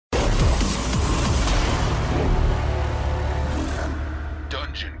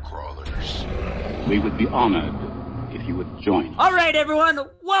We would be honored if you would join us. All right, everyone,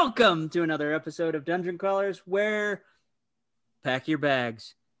 welcome to another episode of Dungeon Crawlers, where pack your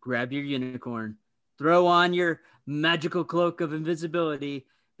bags, grab your unicorn, throw on your magical cloak of invisibility,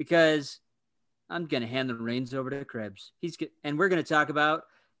 because I'm going to hand the reins over to Krebs. And we're going to talk about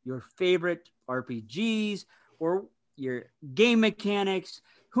your favorite RPGs or your game mechanics.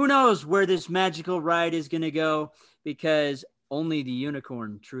 Who knows where this magical ride is going to go, because only the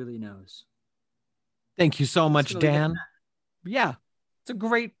unicorn truly knows. Thank you so much, Dan. Yeah, it's a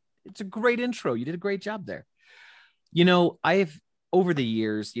great intro. You did a great job there. You know, over the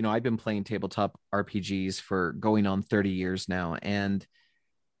years, I've been playing tabletop RPGs for going on 30 years now, and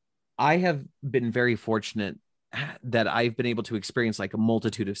I have been very fortunate that I've been able to experience like a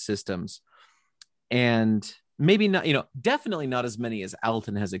multitude of systems, and maybe not, definitely not as many as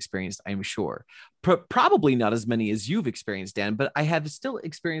Alton has experienced, I'm sure. Probably not as many as you've experienced, Dan, but I have still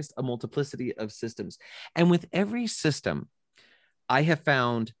experienced a multiplicity of systems. And with every system, I have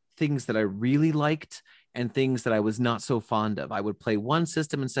found things that I really liked and things that I was not so fond of. I would play one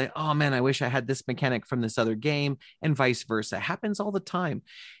system and say, oh man, I wish I had this mechanic from this other game, and vice versa. It happens all the time.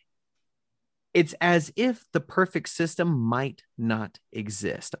 It's as if the perfect system might not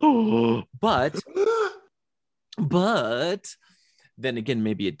exist. But then again,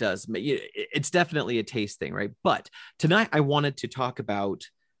 maybe it does. It's definitely a taste thing, right? But tonight I wanted to talk about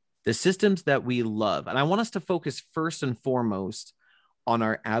the systems that we love. And I want us to focus first and foremost on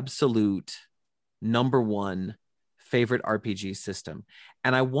our absolute number one favorite RPG system.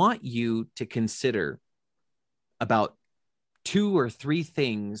 And I want you to consider about 2 or 3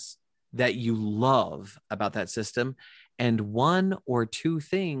 things that you love about that system, and 1 or 2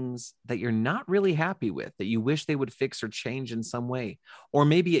 things that you're not really happy with, that you wish they would fix or change in some way. Or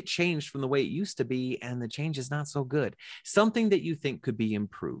maybe it changed from the way it used to be and the change is not so good. Something that you think could be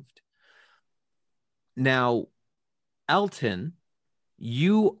improved. Now, Alton,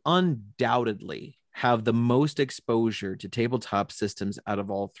 you undoubtedly have the most exposure to tabletop systems out of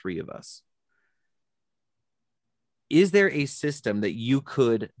all 3 of us. Is there a system that you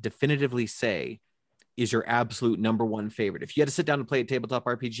could definitively say is your absolute number one favorite? If you had to sit down and play a tabletop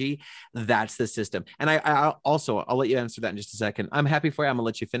RPG, that's the system. And I'll let you answer that in just a second. I'm happy for you. I'm gonna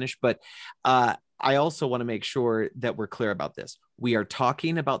let you finish, but I also want to make sure that we're clear about this. We are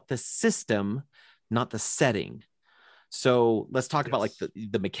talking about the system, not the setting. So let's talk about like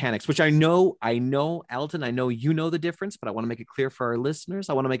the mechanics, which I know, Alton, I know you know the difference, but I want to make it clear for our listeners.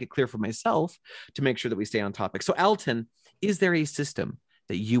 I want to make it clear for myself to make sure that we stay on topic. So Alton, is there a system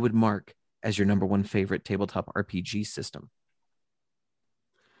that you would mark as your number one favorite tabletop RPG system?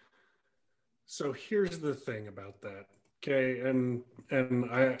 So here's the thing about that. Okay. And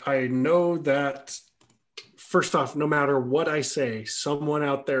I know that, first off, no matter what I say, someone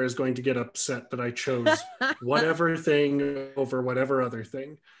out there is going to get upset that I chose whatever thing over whatever other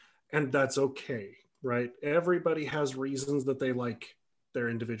thing. And that's okay, right? Everybody has reasons that they like their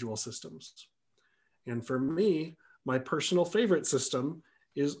individual systems. And for me, my personal favorite system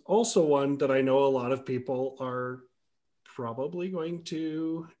is also one that I know a lot of people are probably going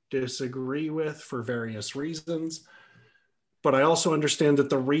to disagree with for various reasons. But I also understand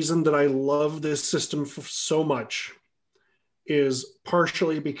that the reason that I love this system so much is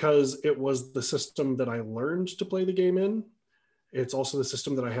partially because it was the system that I learned to play the game in. It's also the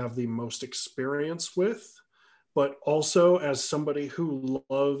system that I have the most experience with, but also as somebody who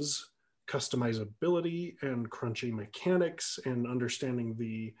loves customizability and crunchy mechanics and understanding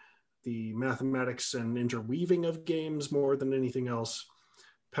the mathematics and interweaving of games more than anything else,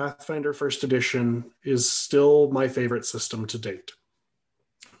 Pathfinder First Edition is still my favorite system to date.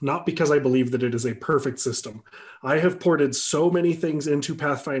 Not because I believe that it is a perfect system. I have ported so many things into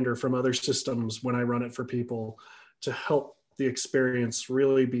Pathfinder from other systems when I run it for people to help the experience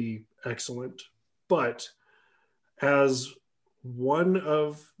really be excellent. But as one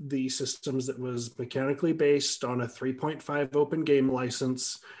of the systems that was mechanically based on a 3.5 open game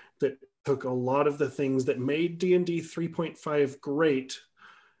license that took a lot of the things that made D&D 3.5 great,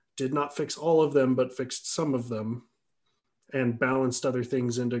 did not fix all of them, but fixed some of them and balanced other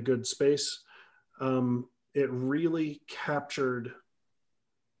things into good space. It really captured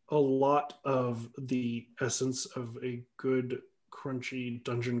a lot of the essence of a good, crunchy,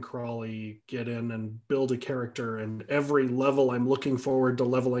 dungeon crawly, get in and build a character. And every level I'm looking forward to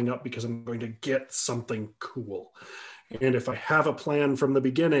leveling up because I'm going to get something cool. And if I have a plan from the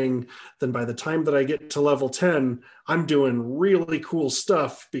beginning, then by the time that I get to level 10, I'm doing really cool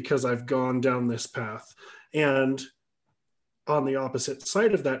stuff because I've gone down this path. And on the opposite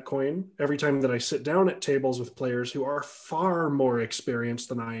side of that coin, every time that I sit down at tables with players who are far more experienced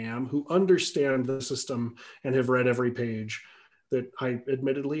than I am, who understand the system and have read every page that I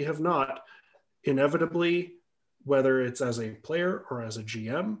admittedly have not, inevitably, whether it's as a player or as a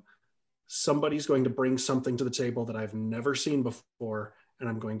GM, somebody's going to bring something to the table that I've never seen before, and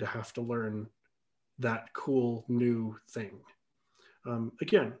I'm going to have to learn that cool new thing.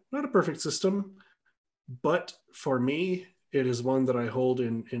 Again, not a perfect system, but for me, it is one that I hold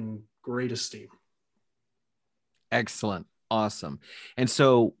in great esteem. Excellent. Awesome. And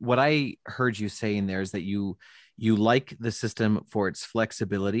so what I heard you saying there is that you like the system for its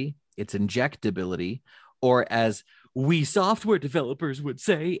flexibility, its injectability, or as we software developers would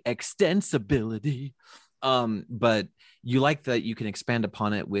say, extensibility. But you like that you can expand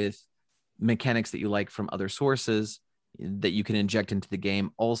upon it with mechanics that you like from other sources that you can inject into the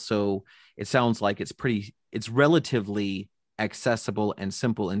game. Also, it sounds like it's relatively accessible and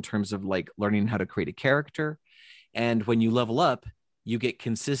simple in terms of like learning how to create a character. And when you level up, you get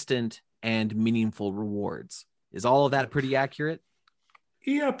consistent and meaningful rewards. Is all of that pretty accurate?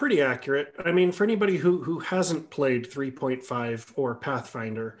 Yeah, pretty accurate. I mean, for anybody who hasn't played 3.5 or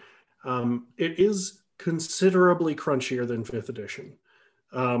Pathfinder, it is considerably crunchier than 5th edition.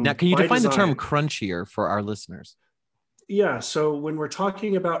 Now, can you define the term crunchier for our listeners? Yeah, so when we're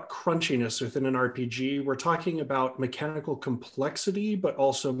talking about crunchiness within an RPG, we're talking about mechanical complexity, but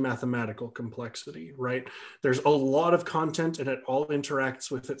also mathematical complexity, right? There's a lot of content and it all interacts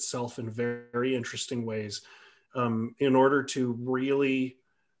with itself in very, very interesting ways. In order to really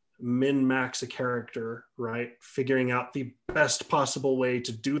min-max a character, right? Figuring out the best possible way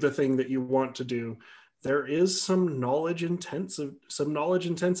to do the thing that you want to do. There is some knowledge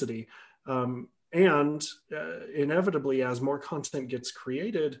intensity. And inevitably, as more content gets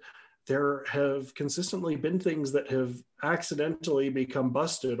created, there have consistently been things that have accidentally become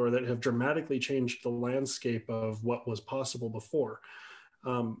busted or that have dramatically changed the landscape of what was possible before.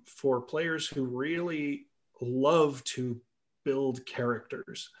 For players who really love to build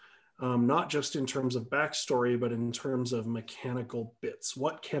characters, not just in terms of backstory, but in terms of mechanical bits.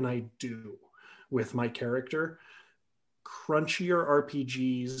 What can I do with my character? Crunchier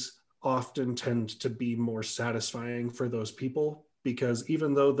RPGs often tend to be more satisfying for those people, because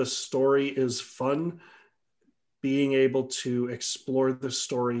even though the story is fun, being able to explore the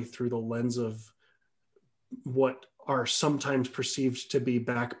story through the lens of what are sometimes perceived to be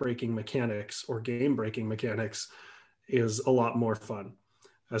backbreaking mechanics or game-breaking mechanics is a lot more fun.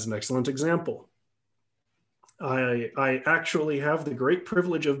 As an excellent example, I actually have the great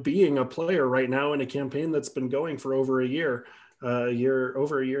privilege of being a player right now in a campaign that's been going for over a year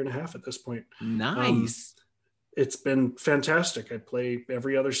and a half at this point. Nice. It's been fantastic. I play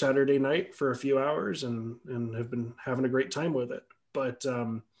every other Saturday night for a few hours and have been having a great time with it. But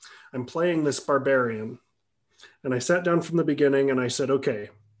I'm playing this barbarian, and I sat down from the beginning and I said,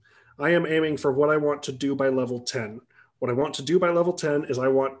 okay, I am aiming for what I want to do by level 10. What I want to do by level 10 is I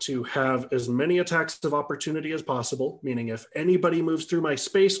want to have as many attacks of opportunity as possible, meaning if anybody moves through my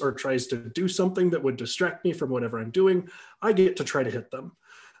space or tries to do something that would distract me from whatever I'm doing, I get to try to hit them.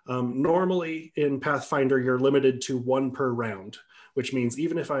 Normally in Pathfinder, you're limited to 1 per round, which means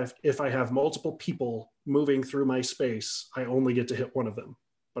even if I have multiple people moving through my space, I only get to hit 1 of them.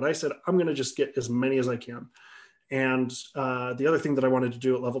 But I said, I'm going to just get as many as I can. And the other thing that I wanted to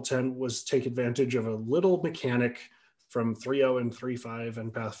do at level 10 was take advantage of a little mechanic from 3.0 and 3.5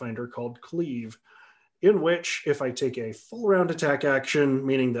 and Pathfinder called Cleave, in which if I take a full round attack action,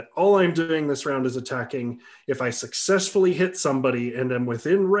 meaning that all I'm doing this round is attacking, if I successfully hit somebody and am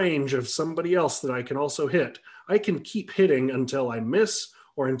within range of somebody else that I can also hit, I can keep hitting until I miss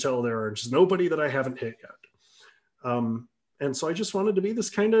or until there is nobody that I haven't hit yet. And so I just wanted to be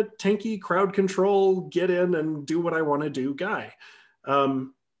this kind of tanky crowd control, get in and do what I want to do guy.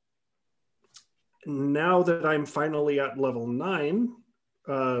 Now that I'm finally at level 9,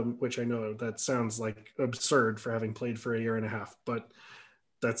 which I know that sounds like absurd for having played for a year and a half, but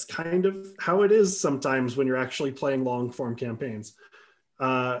that's kind of how it is sometimes when you're actually playing long form campaigns.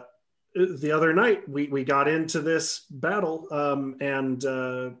 The other night we got into this battle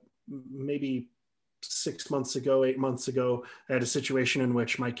and maybe 6 months ago, 8 months ago, I had a situation in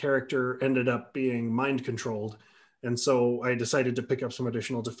which my character ended up being mind controlled. And so I decided to pick up some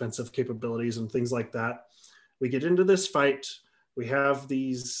additional defensive capabilities and things like that. We get into this fight. We have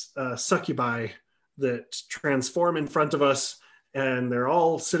these succubi that transform in front of us, and they're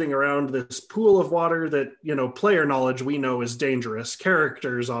all sitting around this pool of water that, you know, player knowledge we know is dangerous.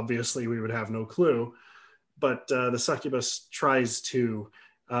 Characters, obviously, we would have no clue. But the succubus tries to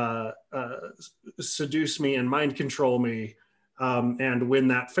seduce me and mind control me And when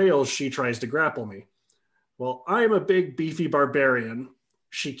that fails, she tries to grapple me. Well, I'm a big beefy barbarian.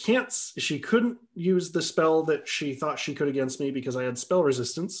 She couldn't use the spell that she thought she could against me because I had spell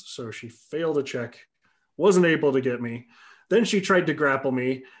resistance. So she failed a check, wasn't able to get me. Then she tried to grapple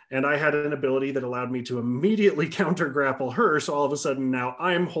me, and I had an ability that allowed me to immediately counter grapple her. So all of a sudden now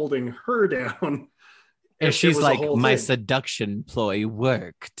I'm holding her down. And she's like, my seduction ploy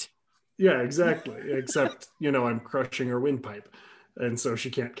worked. Yeah, exactly. Except, I'm crushing her windpipe. And so she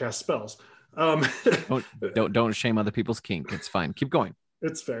can't cast spells. Don't shame other people's kink. It's fine. Keep going.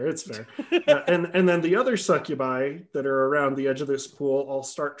 It's fair. And then the other succubi that are around the edge of this pool all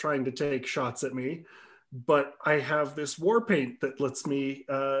start trying to take shots at me. But I have this war paint that lets me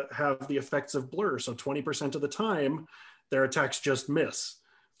have the effects of blur. So 20% of the time, their attacks just miss.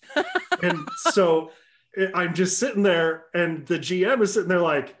 And so I'm just sitting there, and the GM is sitting there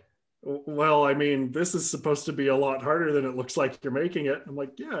like, well, I mean, this is supposed to be a lot harder than it looks like you're making it. I'm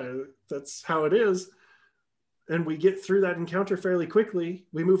like, yeah, that's how it is. And we get through that encounter fairly quickly.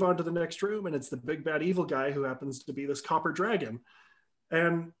 We move on to the next room, and it's the big bad evil guy who happens to be this copper dragon.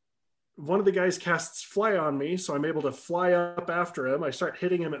 And one of the guys casts fly on me, so I'm able to fly up after him. I start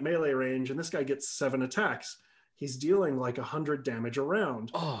hitting him at melee range, and this guy gets 7 attacks. He's dealing like 100 damage a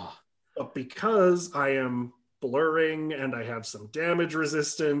round. Oh. But because I am blurring and I have some damage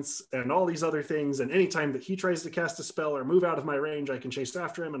resistance and all these other things, and anytime that he tries to cast a spell or move out of my range, I can chase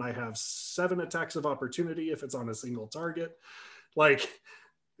after him, and I have 7 attacks of opportunity if it's on a single target. Like,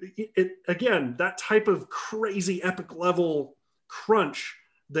 it again, that type of crazy epic level crunch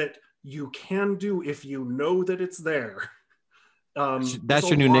that you can do if you know that it's there. That's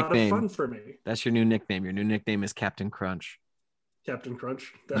your new nickname. Fun for me. That's your new nickname. Your new nickname is Captain Crunch. Captain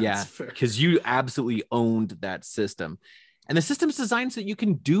Crunch. That's fair. Because you absolutely owned that system. And the system's designed so that you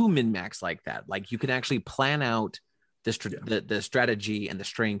can do min-max like that. Like, you can actually plan out the strategy and the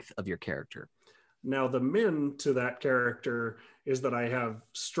strength of your character. Now, the min to that character is that I have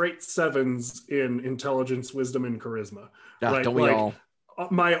straight 7s in intelligence, wisdom, and charisma. Right? Don't we all?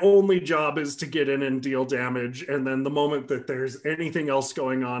 My only job is to get in and deal damage. And then the moment that there's anything else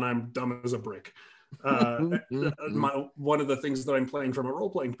going on, I'm dumb as a brick. One of the things that I'm playing from a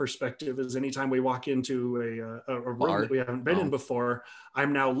role-playing perspective is anytime we walk into a room that we haven't been in before,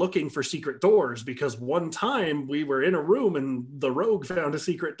 I'm now looking for secret doors, because one time we were in a room and the rogue found a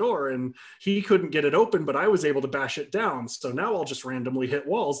secret door and he couldn't get it open, but I was able to bash it down. So now I'll just randomly hit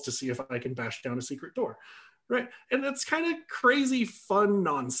walls to see if I can bash down a secret door. Right. And that's kind of crazy, fun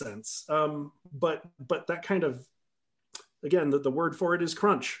nonsense. But that kind of, again, the word for it is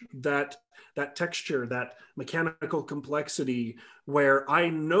crunch. That texture, that mechanical complexity, where I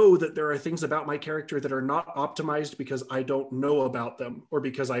know that there are things about my character that are not optimized because I don't know about them, or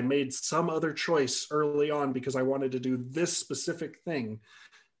because I made some other choice early on because I wanted to do this specific thing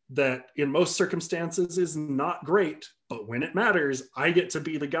that in most circumstances is not great. But when it matters, I get to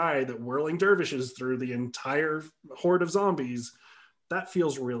be the guy that whirling dervishes through the entire horde of zombies. That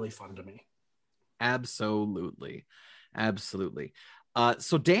feels really fun to me. Absolutely.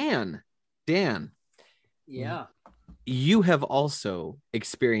 So Dan, yeah, you have also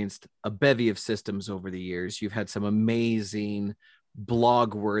experienced a bevy of systems over the years. You've had some amazing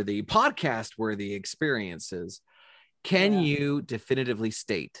blog-worthy, podcast-worthy experiences. Can you definitively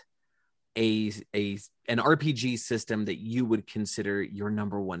state an RPG system that you would consider your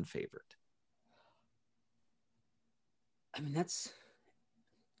number one favorite? I mean,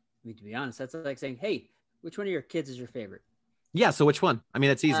 to be honest, that's like saying, hey, which one of your kids is your favorite? Yeah, so which one? I mean,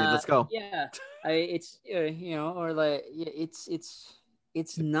 that's easy. Let's go. Yeah, it's or like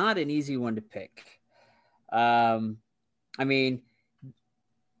it's not an easy one to pick. I mean,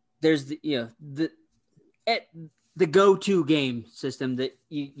 there's the go-to game system that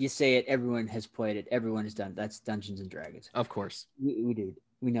you say it, everyone has played it, everyone has done. That's Dungeons and Dragons. Of course, we do.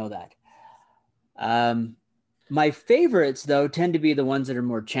 We know that. My favorites, though, tend to be the ones that are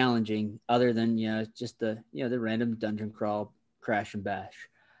more challenging, other than just the random dungeon crawl, crash and bash.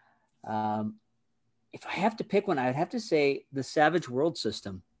 If I have to pick one, I would have to say the Savage World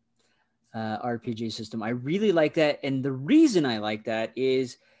system, RPG system. I really like that, and the reason I like that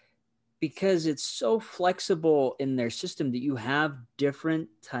is because it's so flexible in their system that you have different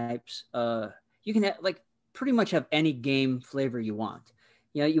types. You can pretty much have any game flavor you want.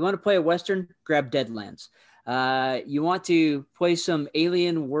 You want to play a Western, grab Deadlands. You want to play some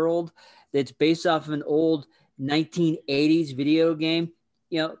alien world that's based off of an old 1980s video game,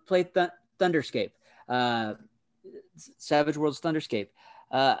 play Thunderscape, Savage Worlds Thunderscape.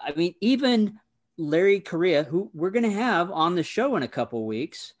 I mean, even Larry Correia, who we're going to have on the show in a couple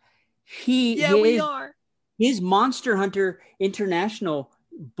weeks, he his Monster Hunter International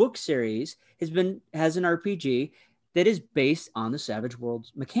book series has an RPG that is based on the Savage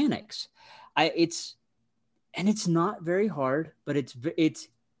Worlds mechanics. It's not very hard, but it's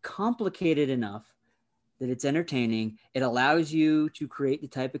complicated enough that it's entertaining. It allows you to create the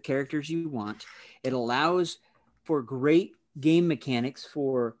type of characters you want. It allows for great game mechanics,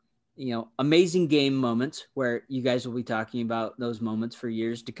 for amazing game moments where you guys will be talking about those moments for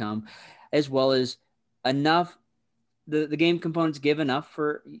years to come, as well as enough. The game components give enough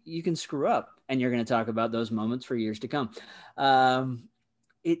for you can screw up and you're going to talk about those moments for years to come. I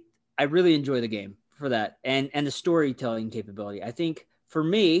really enjoy the game for that, and the storytelling capability. I think for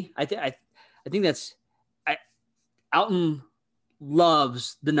me, I think that's Alton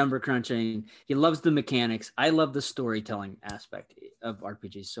loves the number crunching. He loves the mechanics. I love the storytelling aspect of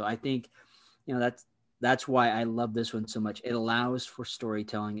RPGs. So I think, that's why I love this one so much. It allows for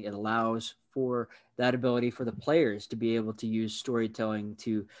storytelling. It allows for that ability for the players to be able to use storytelling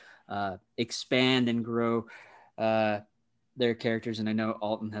to expand and grow their characters. And I know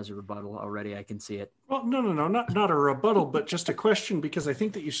Alton has a rebuttal already. I can see it. Well, no, not a rebuttal, but just a question, because I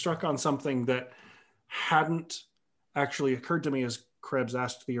think that you struck on something that hadn't actually occurred to me as Krebs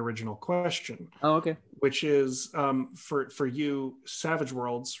asked the original question. Oh, okay. Which is for you, Savage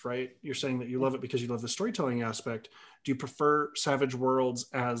Worlds, right? You're saying that you love it because you love the storytelling aspect. Do you prefer Savage Worlds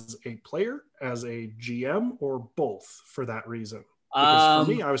as a player, as a GM, or both for that reason? Because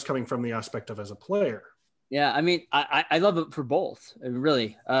for me, I was coming from the aspect of as a player. Yeah, I mean, I love it for both. I mean,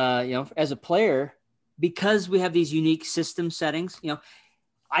 really, as a player, because we have these unique system settings,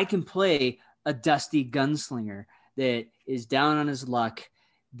 I can play a dusty gunslinger that is down on his luck,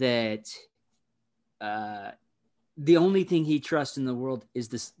 that the only thing he trusts in the world is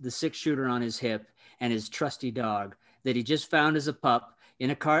the 6-shooter on his hip and his trusty dog that he just found as a pup in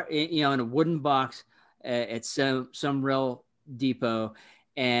a car, in a wooden box at some rail depot,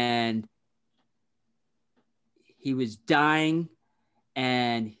 and he was dying,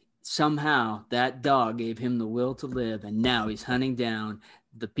 and somehow that dog gave him the will to live, and now he's hunting down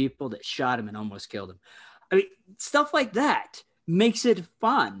the people that shot him and almost killed him. I mean, stuff like that makes it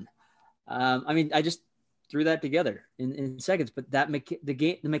fun. I just threw that together in seconds, but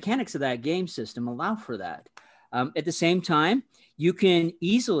the mechanics of that game system allow for that. At the same time, you can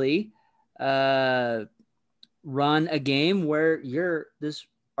easily run a game where you're this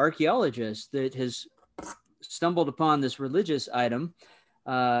archaeologist that has stumbled upon this religious item,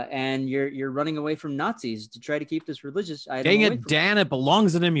 and you're running away from Nazis to try to keep this religious item. Dang it, Dan! It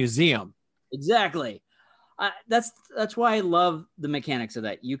belongs in a museum. Exactly. That's why I love the mechanics of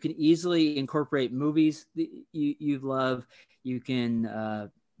that. You can easily incorporate movies that you love. You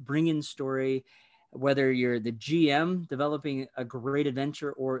can bring in story, whether you're the GM developing a great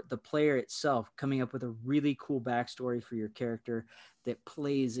adventure or the player itself coming up with a really cool backstory for your character that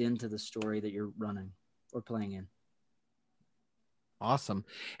plays into the story that you're running or playing in. Awesome.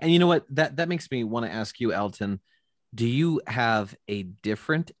 And you know what? That makes me want to ask you, Alton, do you have a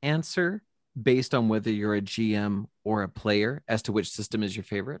different answer based on whether you're a GM or a player as to which system is your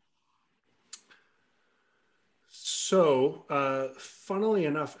favorite? So, funnily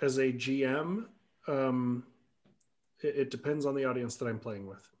enough, as a GM, it depends on the audience that I'm playing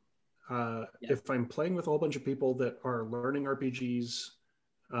with. If I'm playing with a whole bunch of people that are learning RPGs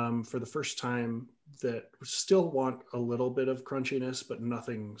for the first time, that still want a little bit of crunchiness, but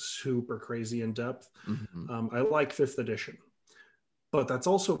nothing super crazy in depth, I like 5th edition. But that's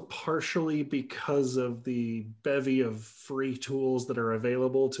also partially because of the bevy of free tools that are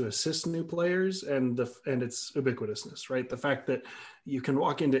available to assist new players and its ubiquitousness, right? The fact that you can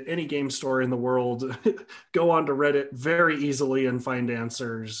walk into any game store in the world, go onto Reddit very easily and find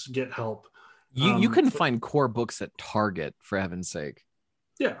answers, get help. You can find core books at Target, for heaven's sake.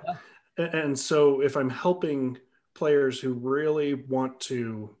 Yeah. And so if I'm helping players who really want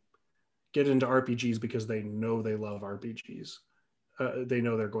to get into RPGs because they know they love RPGs, they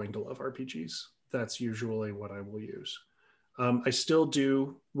know they're going to love RPGs, that's usually what I will use. I still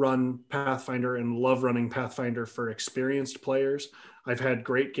do run Pathfinder and love running Pathfinder for experienced players. I've had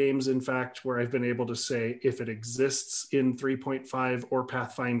great games, in fact, where I've been able to say, if it exists in 3.5 or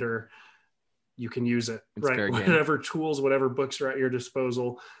Pathfinder, you can use it, right? Whatever tools, whatever books are at your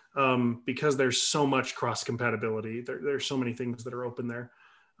disposal, because there's so much cross compatibility. There's so many things that are open there.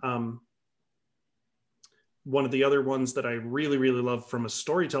 One of the other ones that I really, really love from a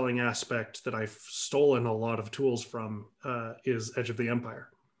storytelling aspect that I've stolen a lot of tools from is Edge of the Empire,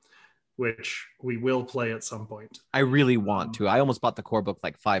 which we will play at some point. I really want to. I almost bought the core book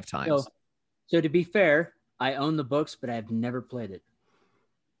like 5 times. So to be fair, I own the books, but I've never played it.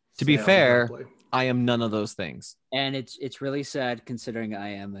 To be fair, I am none of those things. And it's really sad considering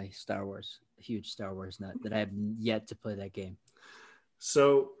I am a huge Star Wars nut, that I have yet to play that game.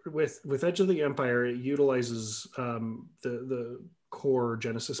 So with Edge of the Empire, it utilizes the core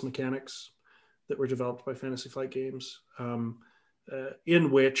Genesis mechanics that were developed by Fantasy Flight Games,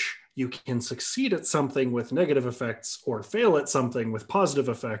 in which you can succeed at something with negative effects, or fail at something with positive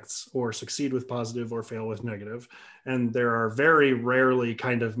effects, or succeed with positive or fail with negative. And there are very rarely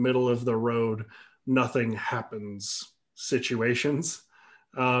kind of middle of the road, nothing happens situations.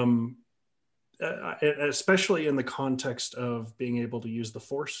 Especially in the context of being able to use the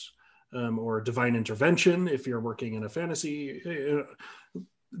Force, or divine intervention if you're working in a fantasy.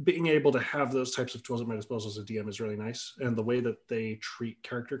 Being able to have those types of tools at my disposal as a DM is really nice. And the way that they treat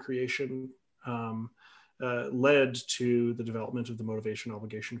character creation led to the development of the motivation,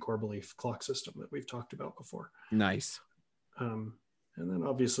 obligation, core belief clock system that we've talked about before. Nice. And then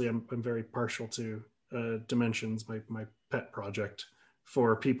obviously I'm very partial to Dimensions, my pet project,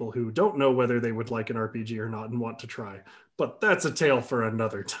 for people who don't know whether they would like an RPG or not and want to try. But that's a tale for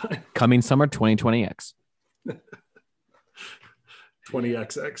another time. Coming summer 2020X.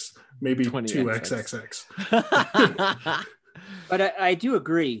 20XX, maybe 2XXX. But I do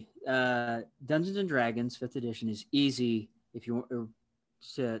agree. Dungeons and Dragons 5th edition is easy if you want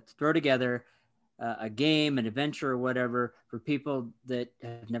to throw together a game, an adventure, or whatever for people that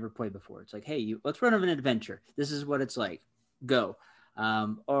have never played before. It's like, hey, let's run an adventure. This is what it's like. Go.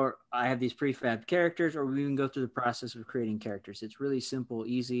 Or I have these prefab characters, or we even go through the process of creating characters. It's really simple,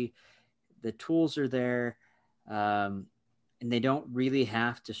 easy. The tools are there. And they don't really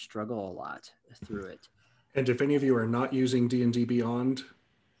have to struggle a lot through it. And if any of you are not using D&D Beyond,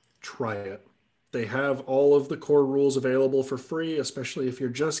 try it. They have all of the core rules available for free, especially if you're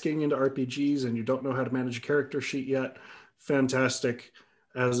just getting into RPGs and you don't know how to manage a character sheet yet. Fantastic.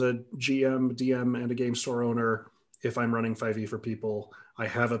 As a GM, DM, and a game store owner, if I'm running 5e for people, I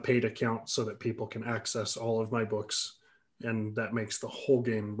have a paid account so that people can access all of my books. And that makes the whole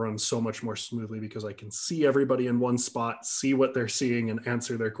game run so much more smoothly because I can see everybody in one spot, see what they're seeing, and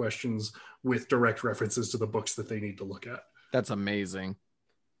answer their questions with direct references to the books that they need to look at. That's amazing.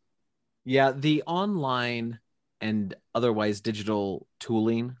 Yeah, the online and otherwise digital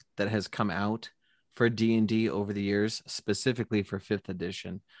tooling that has come out for D&D over the years, specifically for 5th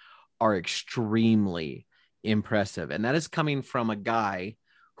edition, are extremely impressive. And that is coming from a guy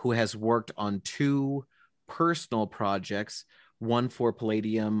who has worked on 2 personal projects, one for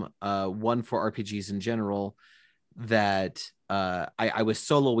Palladium, one for RPGs in general, that I was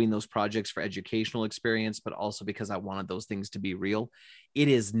soloing those projects for educational experience, but also because I wanted those things to be real. It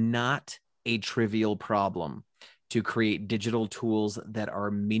is not a trivial problem to create digital tools that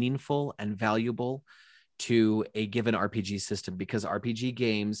are meaningful and valuable to a given RPG system, because RPG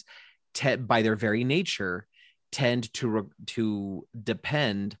games, by their very nature, tend to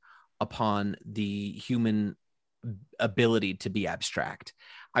depend upon the human ability to be abstract.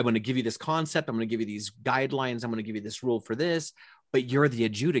 I want to give you this concept. I'm going to give you these guidelines. I'm going to give you this rule for this, but you're the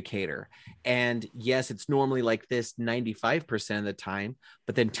adjudicator. And yes, it's normally like this 95% of the time,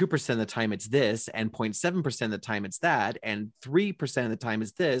 but then 2% of the time it's this, and 0.7% of the time it's that, and 3% of the time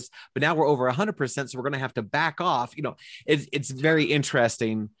it's this, but now we're over 100%. So we're going to have to back off. It's very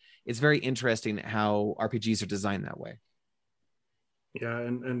interesting. It's very interesting how RPGs are designed that way. Yeah,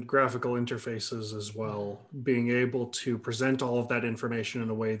 and graphical interfaces as well, being able to present all of that information in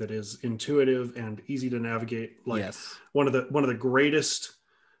a way that is intuitive and easy to navigate. Like, yes. One of the greatest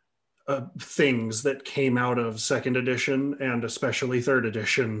things that came out of 2nd edition and especially 3rd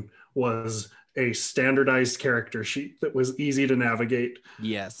edition was a standardized character sheet that was easy to navigate.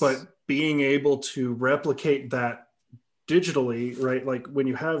 Yes. But being able to replicate that digitally, right? Like when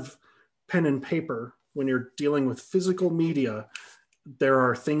you have pen and paper, when you're dealing with physical media, there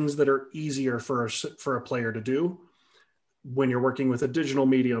are things that are easier for a player to do. When you're working with a digital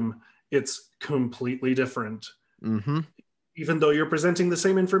medium, it's completely different. Mm-hmm. Even though you're presenting the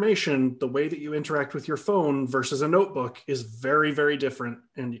same information, the way that you interact with your phone versus a notebook is very, very different.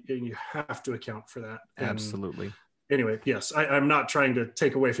 And you have to account for that. Absolutely. Anyway, yes, I'm not trying to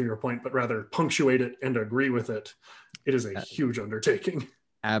take away from your point, but rather punctuate it and agree with it. It is a huge undertaking.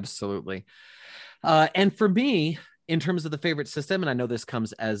 Absolutely. And for me, in terms of the favorite system, and I know this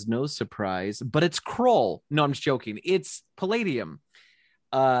comes as no surprise, but it's Krull. No, I'm just joking. It's Palladium.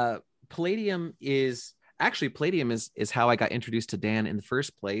 Palladium is how I got introduced to Dan in the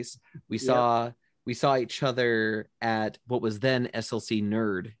first place. We saw each other at what was then SLC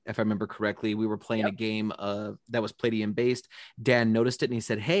Nerd, if I remember correctly. We were playing a game that was Palladium based. Dan noticed it and he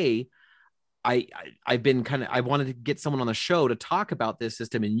said, "Hey, I've been I wanted to get someone on the show to talk about this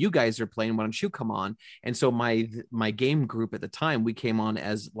system, and you guys are playing. Why don't you come on? And so my game group at the time, we came on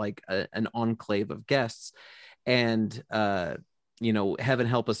as like an enclave of guests, and heaven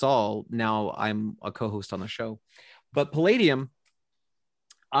help us all. Now I'm a co-host on the show, but Palladium,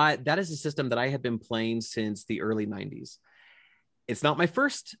 that is a system that I have been playing since the early 90s. It's not my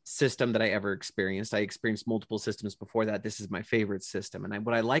first system that I ever experienced. I experienced multiple systems before that. This is my favorite system. And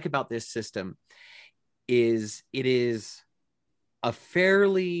what I like about this system is it is a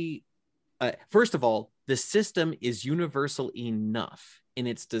fairly, first of all, the system is universal enough in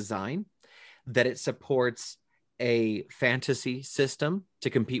its design that it supports a fantasy system to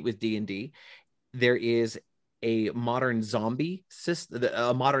compete with D&D. There is a modern zombie system,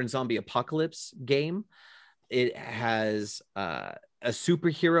 a modern zombie apocalypse game. It has a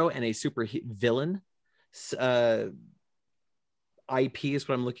superhero and a super villain IP is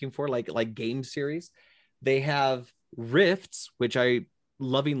what I'm looking for, like game series. They have rifts, which I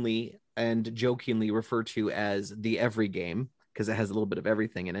lovingly and jokingly refer to as the every game because it has a little bit of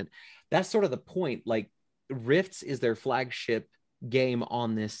everything in it. That's sort of the point. Like Rifts is their flagship game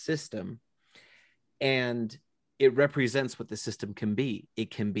on this system, and it represents what the system can be. It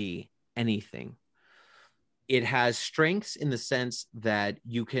can be anything. It has strengths in the sense that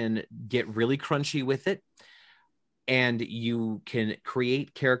you can get really crunchy with it, and you can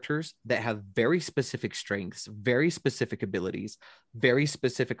create characters that have very specific strengths, very specific abilities, very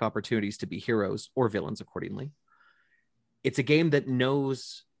specific opportunities to be heroes or villains accordingly. It's a game that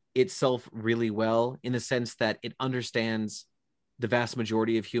knows itself really well in the sense that it understands the vast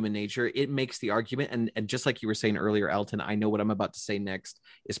majority of human nature. It makes the argument, and just like you were saying earlier, Alton, I know what I'm about to say next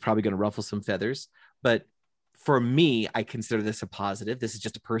is probably going to ruffle some feathers, but for me, I consider this a positive. This is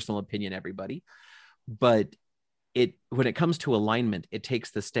just a personal opinion, everybody. But when it comes to alignment, it takes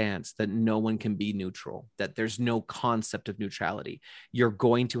the stance that no one can be neutral, that there's no concept of neutrality. You're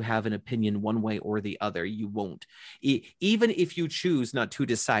going to have an opinion one way or the other. You won't. Even if you choose not to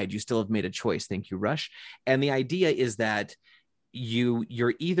decide, you still have made a choice. Thank you, Rush. And the idea is that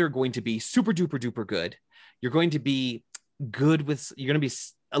you're either going to be super duper duper good. You're going to be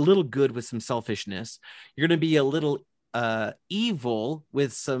a little good with some selfishness. You're going to be a little evil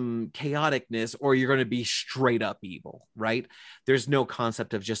with some chaoticness, or you're going to be straight up evil, right? There's no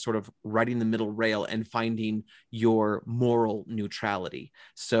concept of just sort of riding the middle rail and finding your moral neutrality.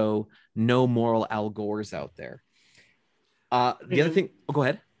 So no moral Al Gores out there. The other thing, go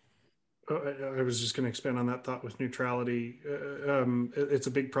ahead. I was just going to expand on that thought with neutrality. It's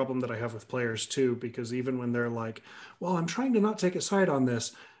a big problem that I have with players too, because even when they're like, well, I'm trying to not take a side on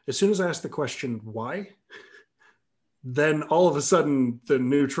this, as soon as I ask the question, why? Then all of a sudden the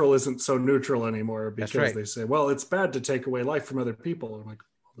neutral isn't so neutral anymore, because they say, well, it's bad to take away life from other people. I'm like,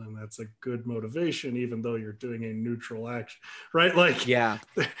 well, then that's a good motivation, even though you're doing a neutral action, right? Like, yeah,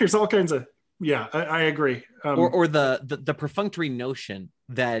 there's all kinds of, I agree. Or the perfunctory notion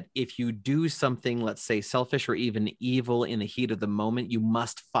that if you do something, let's say selfish or even evil in the heat of the moment, you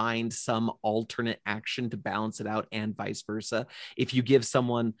must find some alternate action to balance it out, and vice versa. If you give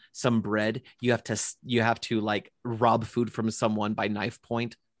someone some bread, you have to like rob food from someone by knife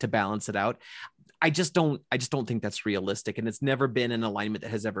point to balance it out. I just don't think that's realistic, and it's never been an alignment that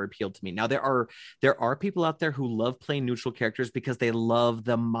has ever appealed to me. Now there are people out there who love playing neutral characters because they love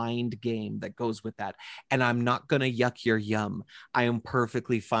the mind game that goes with that, and I'm not gonna yuck your yum. I am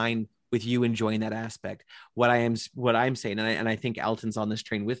perfectly fine with you enjoying that aspect. What I'm saying, and I think Alton's on this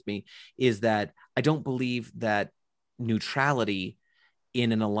train with me, is that I don't believe that neutrality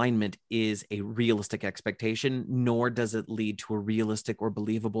in an alignment is a realistic expectation, nor does it lead to a realistic or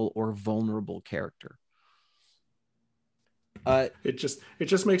believable or vulnerable character. It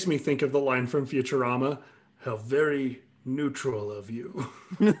just makes me think of the line from Futurama, how very neutral of you.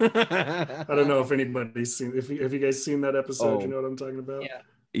 I don't know if anybody's seen, have you guys seen that episode? You know what I'm talking about?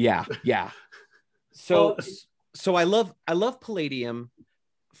 Yeah. So I love Palladium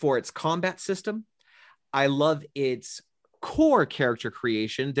for its combat system. I love its core character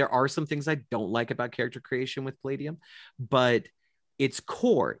creation. There are some things I don't like about character creation with Palladium, but its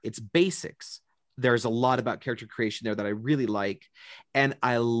core, its basics, there's a lot about character creation there that I really like. And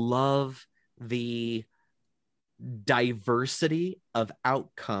I love the diversity of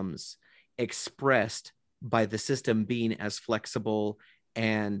outcomes expressed by the system being as flexible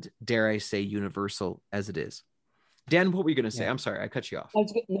and, dare I say, universal as it is. Dan, what were you going to say? I'm sorry, I cut you off.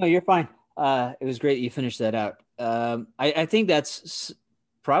 No, you're fine. It was great you finished that out. I think that's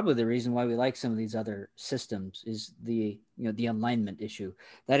probably the reason why we like some of these other systems is the alignment issue.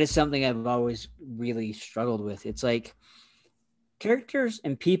 That is something I've always really struggled with. It's like characters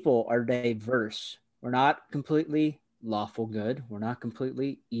and people are diverse. We're not completely lawful good. We're not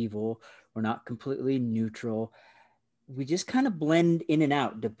completely evil. We're not completely neutral. We just kind of blend in and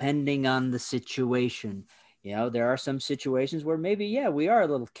out depending on the situation. You know, there are some situations where maybe, yeah, we are a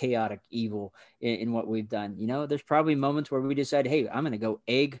little chaotic evil in what we've done. You know, there's probably moments where we decide, hey, I'm going to go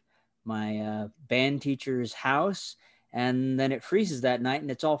egg my band teacher's house, and then it freezes that night and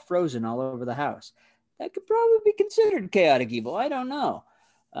it's all frozen all over the house. That could probably be considered chaotic evil. I don't know.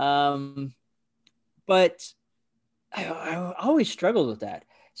 But I always struggled with that,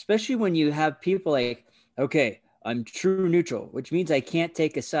 especially when you have people like, okay, I'm true neutral, which means I can't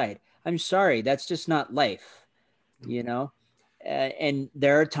take a side. I'm sorry, that's just not life, you know? And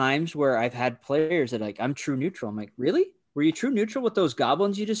there are times where I've had players that are like, I'm true neutral. I'm like, really? Were you true neutral with those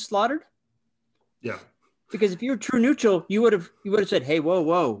goblins you just slaughtered? Yeah. Because if you were true neutral, you would have said, hey,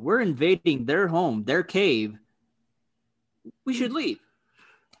 whoa, we're invading their home, their cave. We should leave.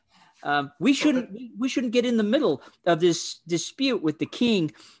 We shouldn't get in the middle of this dispute with the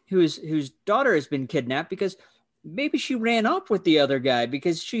king whose daughter has been kidnapped because maybe she ran off with the other guy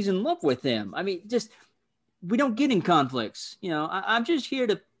because she's in love with him. I mean, just we don't get in conflicts. You know, I'm just here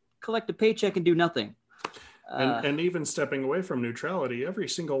to collect a paycheck and do nothing. And even stepping away from neutrality, every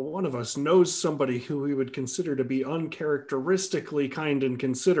single one of us knows somebody who we would consider to be uncharacteristically kind and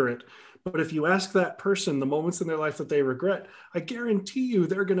considerate. But if you ask that person the moments in their life that they regret, I guarantee you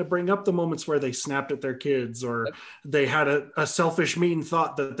they're going to bring up the moments where they snapped at their kids or they had a selfish, mean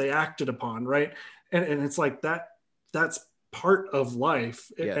thought that they acted upon, right? And it's like that's part of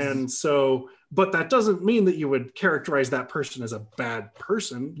life. Yes. And so, but that doesn't mean that you would characterize that person as a bad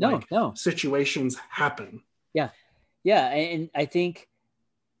person. No. Situations happen. Yeah. And I think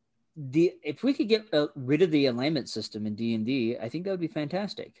if we could get rid of the alignment system in D&D, I think that would be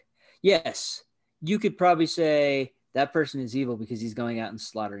fantastic. Yes, you could probably say that person is evil because he's going out and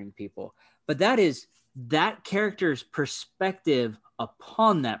slaughtering people. But that is that character's perspective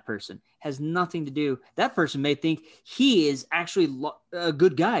upon that person has nothing to do. That person may think he is actually a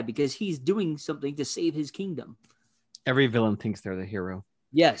good guy because he's doing something to save his kingdom. Every villain thinks they're the hero.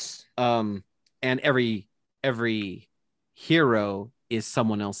 Yes. And every hero is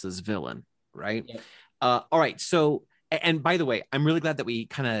someone else's villain, right? Yep. All right. So, and by the way, I'm really glad that we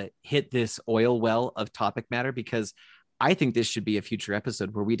kind of hit this oil well of topic matter because I think this should be a future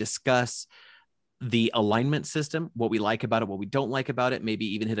episode where we discuss the alignment system, what we like about it, what we don't like about it,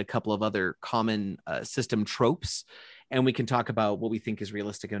 maybe even hit a couple of other common system tropes. And we can talk about what we think is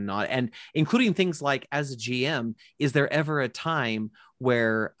realistic and not, and including things like, as a GM, is there ever a time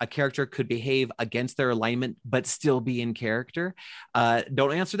where a character could behave against their alignment but still be in character?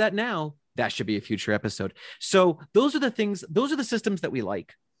 Don't answer that now. That should be a future episode. So those are the things, those are the systems that we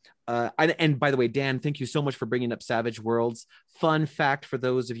like. And by the way, Dan, thank you so much for bringing up Savage Worlds. Fun fact for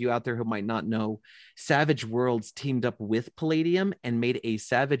those of you out there who might not know, Savage Worlds teamed up with Palladium and made a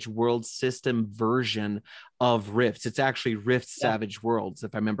Savage Worlds system version of Rifts. It's actually Rifts Savage Worlds,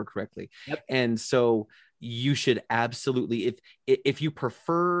 if I remember correctly. Yep. And so you should absolutely, if you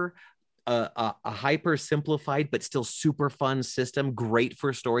prefer a hyper simplified but still super fun system, great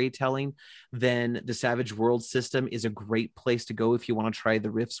for storytelling, then the Savage Worlds system is a great place to go if you want to try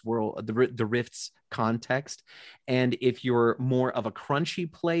the Rifts world, the Rifts context. And if you're more of a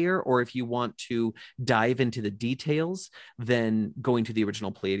crunchy player, or if you want to dive into the details, then going to the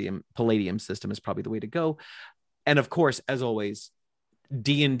original Palladium system is probably the way to go. And of course, as always,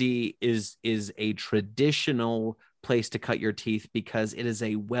 D&D is a traditional place to cut your teeth because it is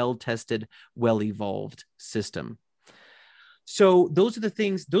a well-tested, well-evolved system. So those are the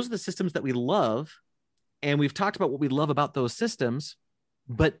things, those are the systems that we love. And we've talked about what we love about those systems,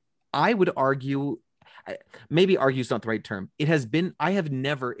 but I would argue, maybe argue is not the right term. I have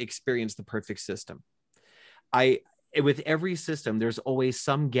never experienced the perfect system. With every system, there's always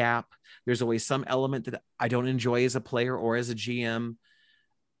some gap. There's always some element that I don't enjoy as a player or as a GM.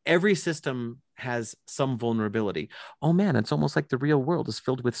 Every system has some vulnerability. Oh man, it's almost like the real world is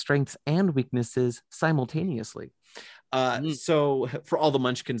filled with strengths and weaknesses simultaneously. So for all the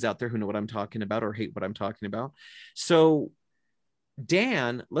munchkins out there who know what I'm talking about or hate what I'm talking about. So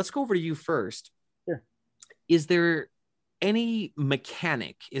Dan, let's go over to you first. Sure. Is there any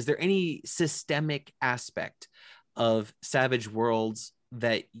mechanic? Is there any systemic aspect of Savage Worlds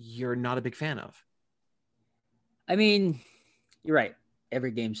that you're not a big fan of? I mean, you're right.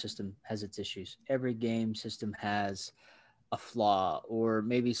 Every game system has its issues. Every game system has a flaw or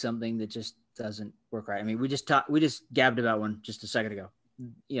maybe something that just doesn't work right. I mean, we just gabbed about one just a second ago.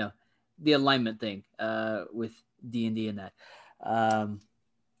 You know, the alignment thing with D&D and that.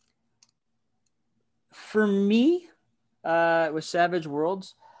 For me, with Savage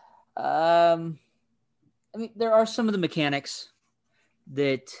Worlds. I mean, there are some of the mechanics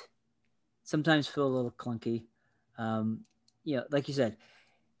that sometimes feel a little clunky. Like you said,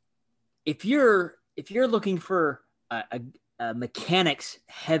 if you're looking for a mechanics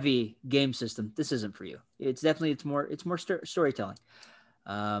heavy game system, this isn't for you. It's more storytelling.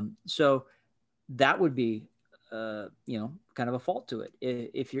 So that would be kind of a fault to it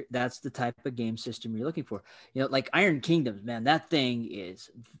if that's the type of game system you're looking for. Like Iron Kingdoms, man, that thing is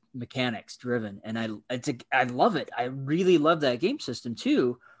mechanics driven, and I love it. I really love that game system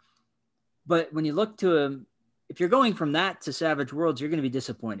too. But when you look to if you're going from that to Savage Worlds, you're going to be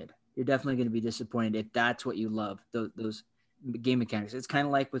disappointed. You're definitely going to be disappointed if that's what you love, those game mechanics. It's kind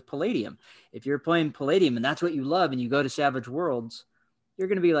of like with Palladium. If you're playing Palladium and that's what you love, and you go to Savage Worlds, you're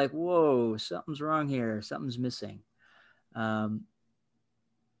going to be like, whoa, something's wrong here. Something's missing. But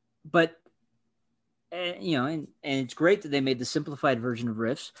and it's great that they made the simplified version of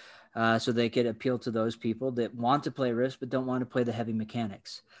Rifts, so they could appeal to those people that want to play Rifts but don't want to play the heavy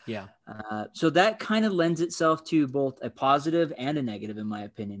mechanics. Yeah. So that kind of lends itself to both a positive and a negative, in my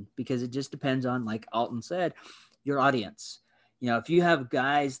opinion, because it just depends on, like Alton said, your audience. If you have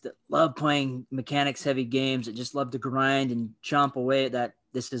guys that love playing mechanics heavy games, that just love to grind and chomp away at that,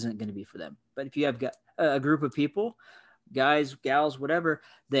 this isn't going to be for them. But if you have got a group of people, guys, gals, whatever,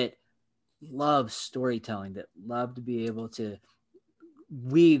 that love storytelling, that love to be able to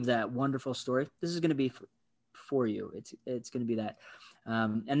weave that wonderful story, this is going to be for you. It's going to be that.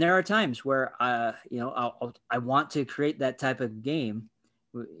 And there are times where I want to create that type of game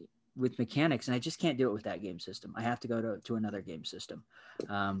with mechanics, and I just can't do it with that game system. I have to go to another game system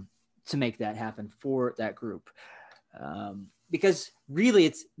to make that happen for that group. Because really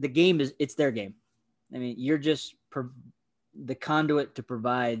it's their game. I mean, you're just the conduit to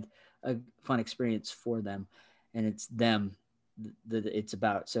provide a fun experience for them, and it's them that it's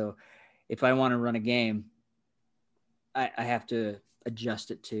about. So if I want to run a game, I have to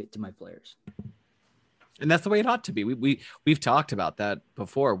adjust it to my players. And that's the way it ought to be. We've talked about that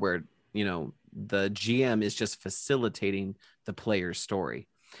before, where the GM is just facilitating the player's story.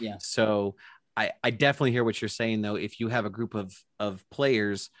 Yeah. So I definitely hear what you're saying, though. If you have a group of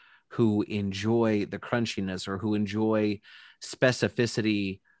players who enjoy the crunchiness or who enjoy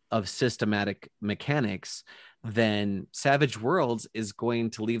specificity of systematic mechanics, then Savage Worlds is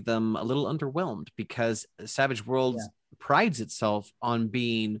going to leave them a little underwhelmed, because Savage Worlds prides itself on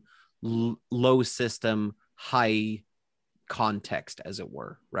being low system, high context, as it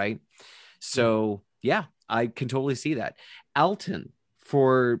were, right? So yeah, I can totally see that. Alton,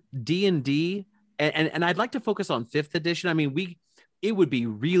 for D&D, and I'd like to focus on 5th edition. I mean, it would be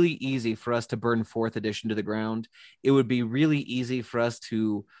really easy for us to burn 4th edition to the ground. It would be really easy for us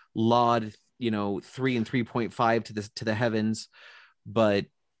to laud 3 and 3.5 to the heavens. But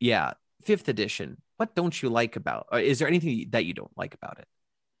yeah, 5th edition, what don't you like about, or is there anything that you don't like about it?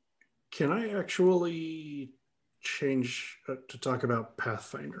 Can I actually change to talk about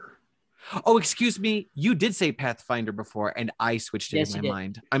Pathfinder? Oh, excuse me. You did say Pathfinder before, and I switched it in my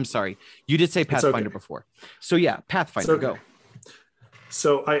mind. I'm sorry. You did say Pathfinder before. So yeah, Pathfinder, go.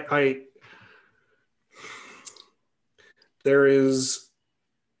 So there is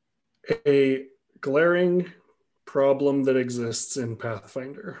a glaring problem that exists in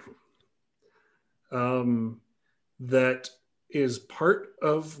Pathfinder that is part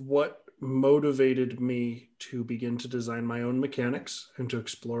of what motivated me to begin to design my own mechanics and to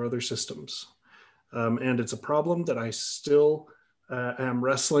explore other systems. And it's a problem that I still am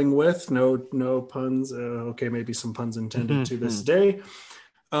wrestling with. No puns. Okay, maybe some puns intended to this day.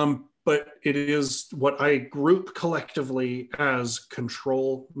 But it is what I group collectively as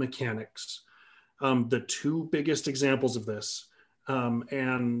control mechanics. The two biggest examples of this are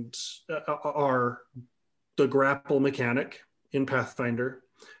the grapple mechanic in Pathfinder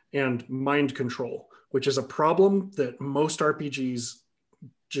and mind control, which is a problem that most RPGs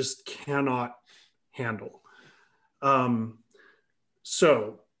just cannot handle.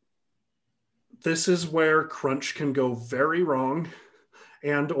 So this is where crunch can go very wrong,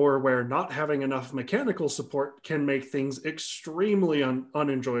 and or where not having enough mechanical support can make things extremely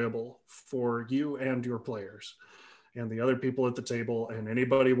unenjoyable for you and your players and the other people at the table and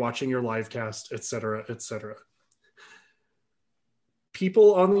anybody watching your live cast, etc., etc.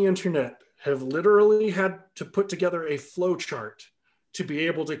 People on the internet have literally had to put together a flow chart to be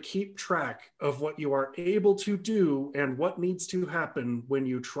able to keep track of what you are able to do and what needs to happen when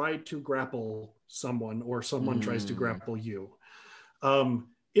you try to grapple someone or someone tries to grapple you.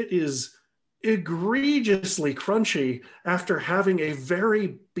 It is egregiously crunchy after having a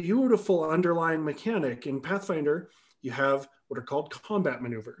very beautiful underlying mechanic in Pathfinder you have what are called combat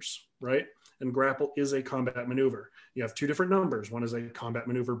maneuvers, right? And grapple is a combat maneuver. You have two different numbers. One is a combat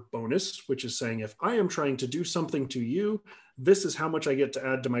maneuver bonus, which is saying if I am trying to do something to you, this is how much I get to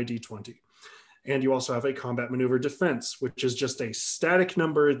add to my D20. And you also have a combat maneuver defense, which is just a static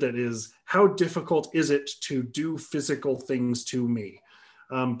number that is how difficult is it to do physical things to me,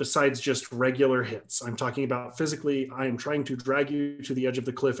 besides just regular hits. I'm talking about physically, I am trying to drag you to the edge of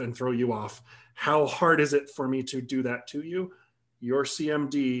the cliff and throw you off. How hard is it for me to do that to you? Your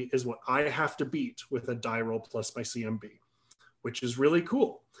CMD is what I have to beat with a die roll plus my CMB, which is really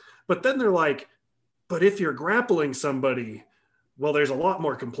cool. But then they're like, but if you're grappling somebody, well, there's a lot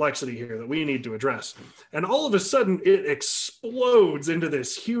more complexity here that we need to address. And all of a sudden, it explodes into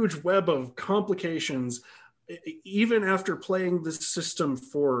this huge web of complications. Even after playing this system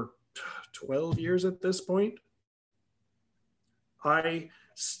for 12 years at this point, I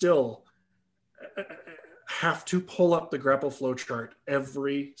still have to pull up the grapple flow chart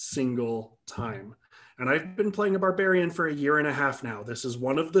every single time. And I've been playing a barbarian for a year and a half now. This is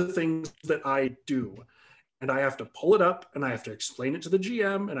one of the things that I do. And I have to pull it up and I have to explain it to the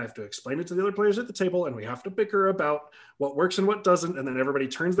GM and I have to explain it to the other players at the table. And we have to bicker about what works and what doesn't. And then everybody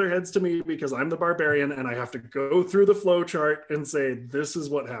turns their heads to me because I'm the barbarian and I have to go through the flow chart and say, this is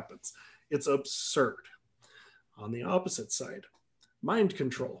what happens. It's absurd. On the opposite side, mind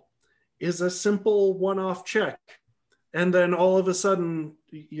control is a simple one-off check. And then all of a sudden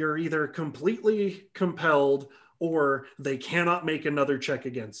you're either completely compelled or they cannot make another check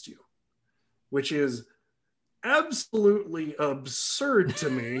against you, which is absolutely absurd to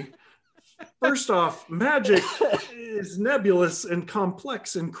me. First off, magic is nebulous and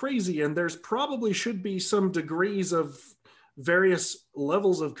complex and crazy, and there's probably should be some degrees of various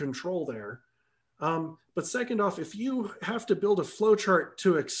levels of control there. But second off, if you have to build a flowchart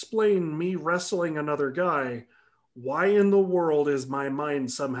to explain me wrestling another guy, why in the world is my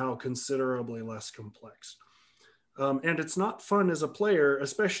mind somehow considerably less complex? And it's not fun as a player,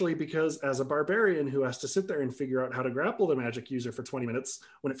 especially because as a barbarian who has to sit there and figure out how to grapple the magic user for 20 minutes,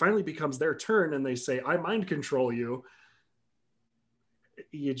 when it finally becomes their turn and they say, I mind control you,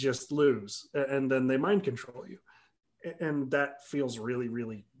 you just lose. And then they mind control you. And that feels really,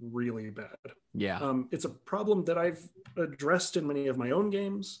 really, really bad. Yeah. It's a problem that I've addressed in many of my own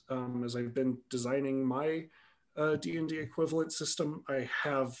games. As I've been designing my D&D equivalent system, I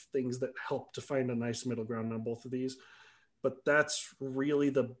have things that help to find a nice middle ground on both of these. But that's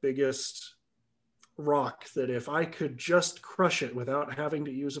really the biggest rock that if I could just crush it without having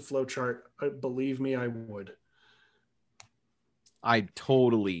to use a flowchart, believe me, I would. I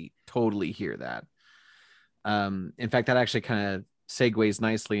totally hear that. In fact, that actually kind of segues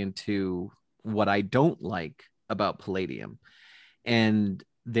nicely into what I don't like about Palladium. And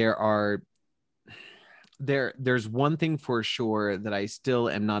there's one thing for sure that I still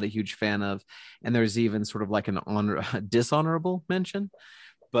am not a huge fan of, and there's even sort of like a dishonorable mention.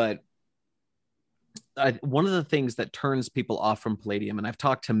 But one of the things that turns people off from Palladium, and I've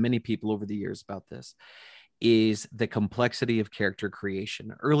talked to many people over the years about this, is the complexity of character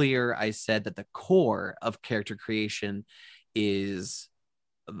creation. Earlier, I said that the core of character creation is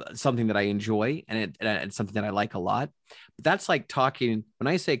something that I enjoy, and it's something that I like a lot. But that's like talking, when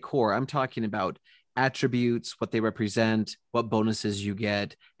I say core, I'm talking about attributes, what they represent, what bonuses you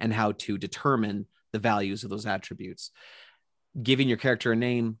get, and how to determine the values of those attributes. Giving your character a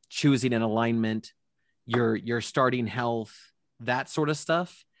name, choosing an alignment, your starting health, that sort of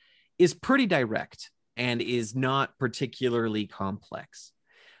stuff is pretty direct and is not particularly complex.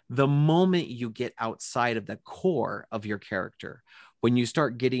 The moment you get outside of the core of your character, when you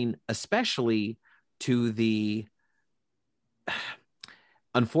start getting especially to the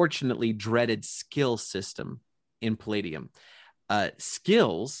unfortunately dreaded skill system in Palladium,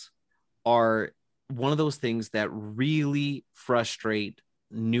 skills are one of those things that really frustrate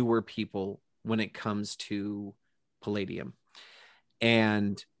newer people when it comes to Palladium.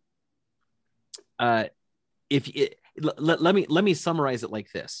 And let me summarize it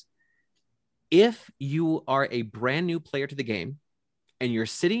like this. If you are a brand new player to the game and you're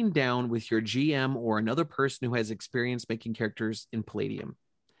sitting down with your GM or another person who has experience making characters in Palladium,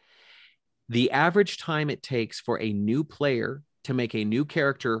 the average time it takes for a new player to make a new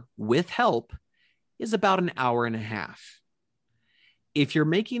character with help is about an hour and a half. If you're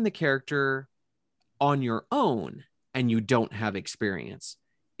making the character on your own and you don't have experience,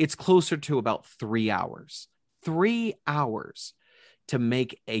 it's closer to about 3 hours. 3 hours to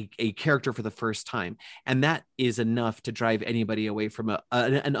make a character for the first time. And that is enough to drive anybody away from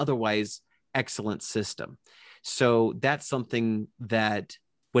an otherwise excellent system. So that's something that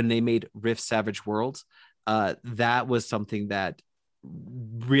when they made Rift Savage Worlds, that was something that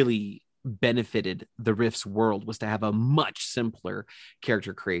really benefited the Rifts world, was to have a much simpler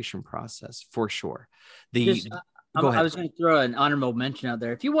character creation process, for sure. Go ahead. I was going to throw an honorable mention out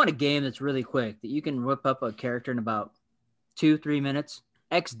there. If you want a game that's really quick, that you can whip up a character in about 2-3 minutes,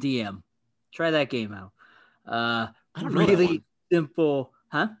 XDM. Try that game out. I don't know really simple,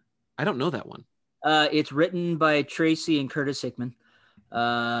 huh? I don't know that one. It's written by Tracy and Curtis Hickman.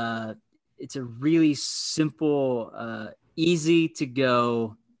 It's a really simple, easy to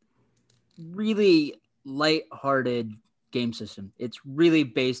go, really light-hearted game system. It's really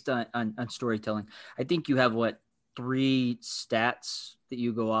based on storytelling. I think you have 3 stats that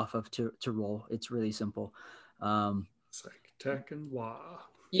you go off of to roll. It's really simple. Psych, tech, and wah.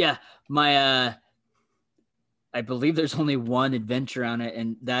 Yeah, my I believe there's only one adventure on it,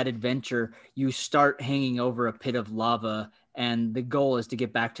 and that adventure you start hanging over a pit of lava, and the goal is to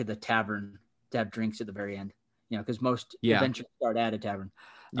get back to the tavern to have drinks at the very end. Because most adventures start at a tavern.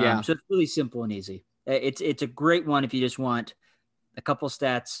 So it's really simple and easy. It's a great one if you just want a couple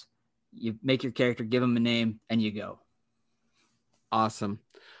stats. You make your character, give them a name, and you go. Awesome.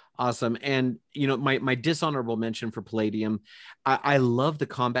 And my dishonorable mention for Palladium, I love the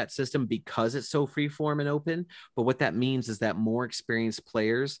combat system because it's so freeform and open. But what that means is that more experienced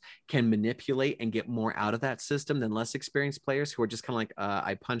players can manipulate and get more out of that system than less experienced players who are just kind of like,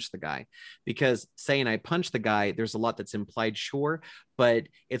 I punched the guy. Because saying I punched the guy, there's a lot that's implied, sure, but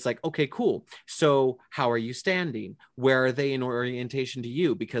it's like, okay, cool. So how are you standing? Where are they in orientation to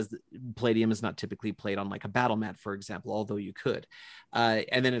you? Because Palladium is not typically played on like a battle mat, for example, although you could.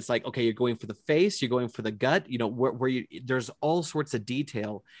 And then it's like, okay, you're going for the face, you're going for the gut, where you, there's all sorts of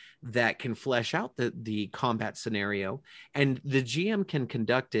detail that can flesh out the combat scenario, and the GM can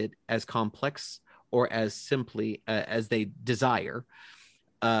conduct it as complex or as simply as they desire.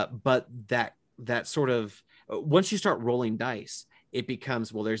 But that sort of, once you start rolling dice, it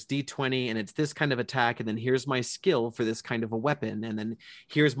becomes, well, there's D20 and it's this kind of attack, and then here's my skill for this kind of a weapon, and then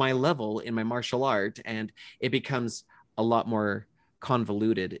here's my level in my martial art, and it becomes a lot more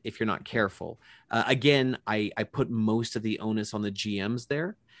convoluted if you're not careful. Again, I put most of the onus on the GMs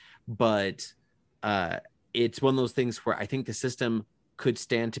there, but it's one of those things where I think the system could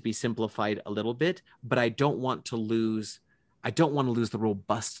stand to be simplified a little bit, but I don't want to lose the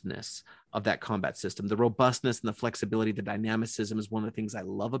robustness of that combat system. The robustness and the flexibility, the dynamicism is one of the things I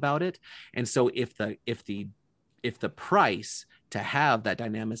love about it. And so if the price to have that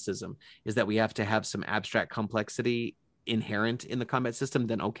dynamicism is that we have to have some abstract complexity inherent in the combat system,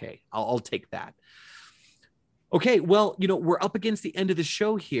 then okay, I'll take that. Okay, well, we're up against the end of the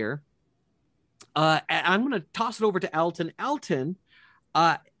show here. I'm going to toss it over to Alton. Alton,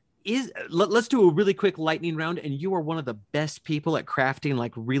 let's do a really quick lightning round, and you are one of the best people at crafting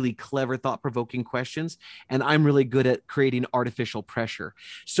like really clever, thought-provoking questions, and I'm really good at creating artificial pressure.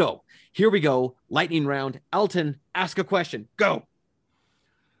 So here we go, lightning round. Alton, ask a question. Go.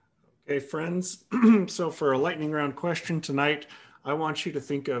 Okay, friends. So for a lightning round question tonight, I want you to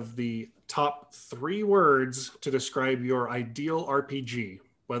think of the top 3 words to describe your ideal RPG,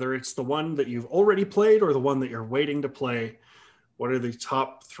 whether it's the one that you've already played or the one that you're waiting to play. What are the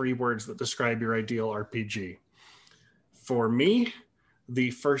top 3 words that describe your ideal RPG? For me,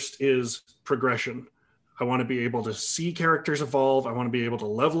 the first is progression. I want to be able to see characters evolve. I want to be able to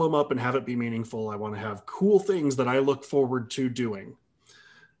level them up and have it be meaningful. I want to have cool things that I look forward to doing.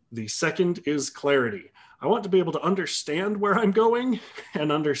 The second is clarity. I want to be able to understand where I'm going and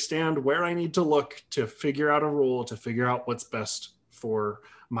understand where I need to look to figure out a rule, to figure out what's best for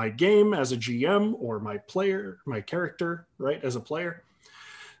my game as a GM or my character, right, as a player.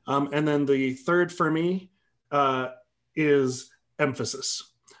 And then the third for me is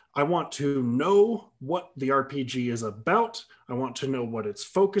emphasis. I want to know what the RPG is about. I want to know what it's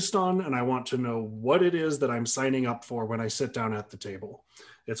focused on, and I want to know what it is that I'm signing up for when I sit down at the table.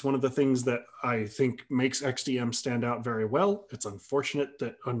 It's one of the things that I think makes XDM stand out very well. It's unfortunate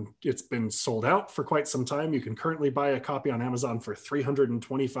that it's been sold out for quite some time. You can currently buy a copy on Amazon for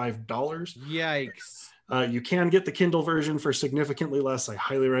 $325. Yikes. You can get the Kindle version for significantly less. I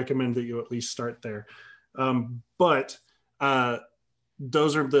highly recommend that you at least start there. But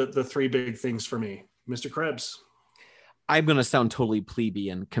those are the 3 big things for me. Mr. Krebs. I'm going to sound totally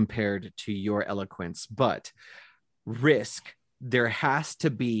plebeian compared to your eloquence, but risk. There has to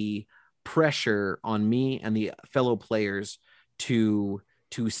be pressure on me and the fellow players to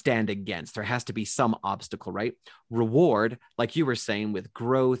to stand against. There has to be some obstacle, right? Reward, like you were saying, with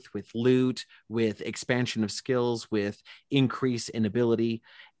growth, with loot, with expansion of skills, with increase in ability.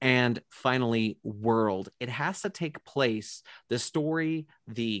 And finally, world. It has to take place. The story,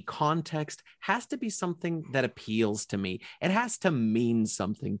 the context has to be something that appeals to me. It has to mean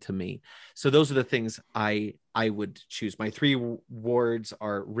something to me. So those are the things I would choose. My 3 words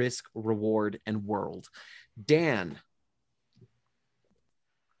are risk, reward, and world. Dan.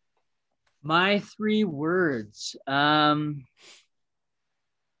 My 3 words. I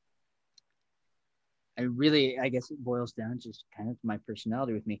guess it boils down just kind of my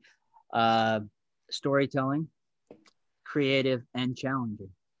personality with me. Storytelling, creative, and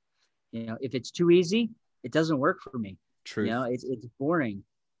challenging. If it's too easy, it doesn't work for me. True. It's boring.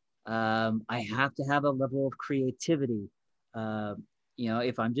 I have to have a level of creativity.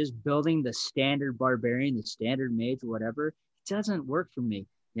 If I'm just building the standard barbarian, the standard mage, whatever, it doesn't work for me.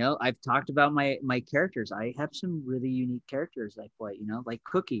 I've talked about my characters. I have some really unique characters I play, like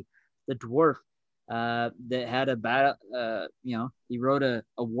Cookie, the dwarf, that had a battle, he rode a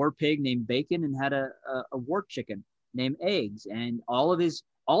war pig named Bacon and had a war chicken named Eggs, and all of his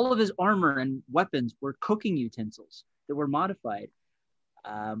armor and weapons were cooking utensils that were modified.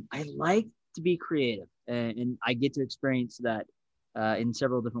 I like to be creative, and I get to experience that in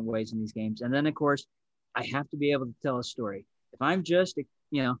several different ways in these games. And then, of course, I have to be able to tell a story. If I'm just,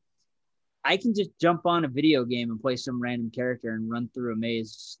 I can just jump on a video game and play some random character and run through a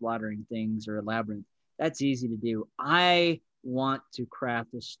maze slaughtering things or a labyrinth. That's easy to do. I want to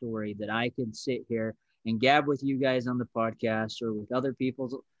craft a story that I can sit here and gab with you guys on the podcast or with other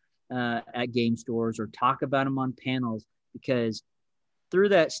people at game stores or talk about them on panels, because through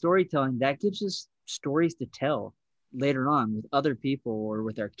that storytelling, that gives us stories to tell later on with other people or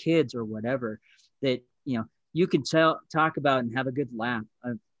with our kids or whatever that, you can talk about and have a good laugh.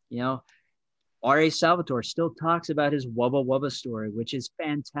 R.A. Salvatore still talks about his Wubba Wubba story, which is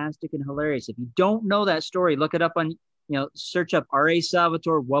fantastic and hilarious. If you don't know that story, look it up on, search up R.A.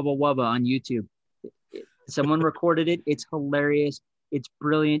 Salvatore Wubba Wubba on YouTube. Someone recorded it. It's hilarious. It's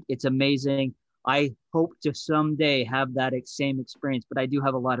brilliant. It's amazing. I hope to someday have that same experience, but I do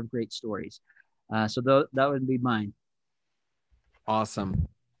have a lot of great stories. So that would be mine. Awesome.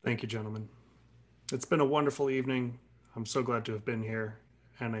 Thank you, gentlemen. It's been a wonderful evening. I'm so glad to have been here.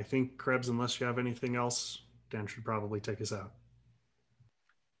 And I think, Krebs, unless you have anything else, Dan should probably take us out.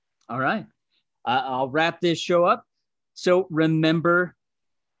 All right. I'll wrap this show up. So remember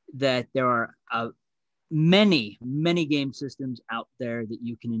that there are many, many game systems out there that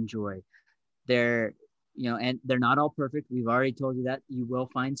you can enjoy. They're, and they're not all perfect. We've already told you that. You will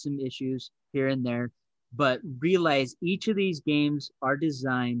find some issues here and there. But realize each of these games are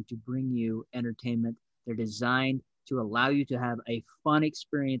designed to bring you entertainment. They're designed to allow you to have a fun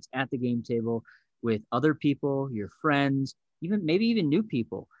experience at the game table with other people, your friends, maybe even new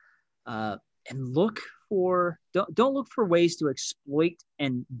people. And don't look for ways to exploit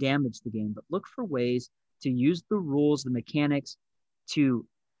and damage the game, but look for ways to use the rules, the mechanics to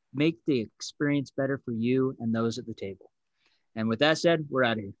make the experience better for you and those at the table. And with that said, we're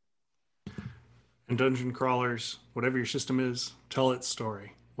out of here. And Dungeon Crawlers, whatever your system is, tell its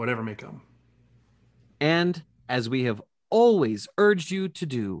story, whatever may come. And as we have always urged you to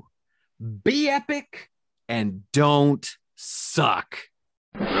do, be epic and don't suck.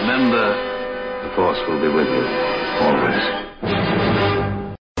 Remember, the Force will be with you, always.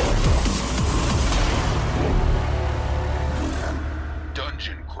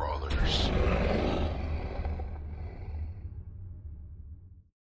 Dungeon Crawlers.